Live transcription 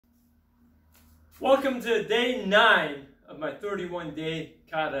Welcome to day 9 of my 31-day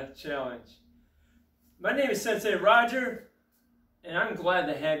Kata challenge. My name is Sensei Roger, and I'm glad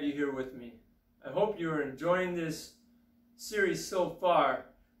to have you here with me. I hope you're enjoying this series so far,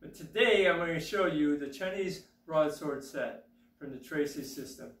 but today I'm going to show you the Chinese broadsword set from the Tracy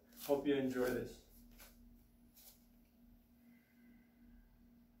system. Hope you enjoy this.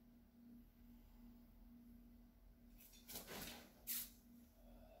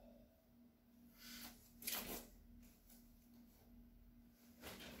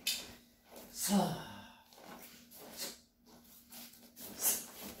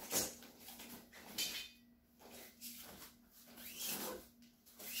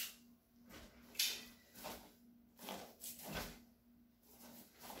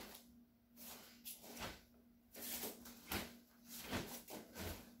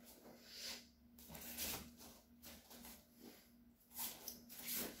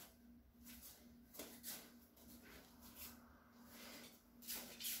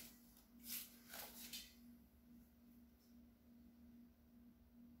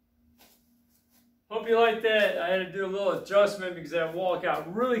 Hope you like that. I had to do a little adjustment because that wall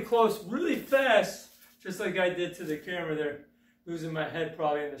got really close, really fast, just like I did to the camera there, losing my head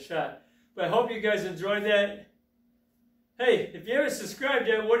probably in the shot. But I hope you guys enjoyed that. Hey, if you haven't subscribed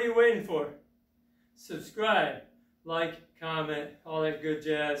yet, what are you waiting for? Subscribe, like, comment, all that good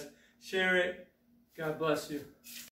jazz. Share it. God bless you.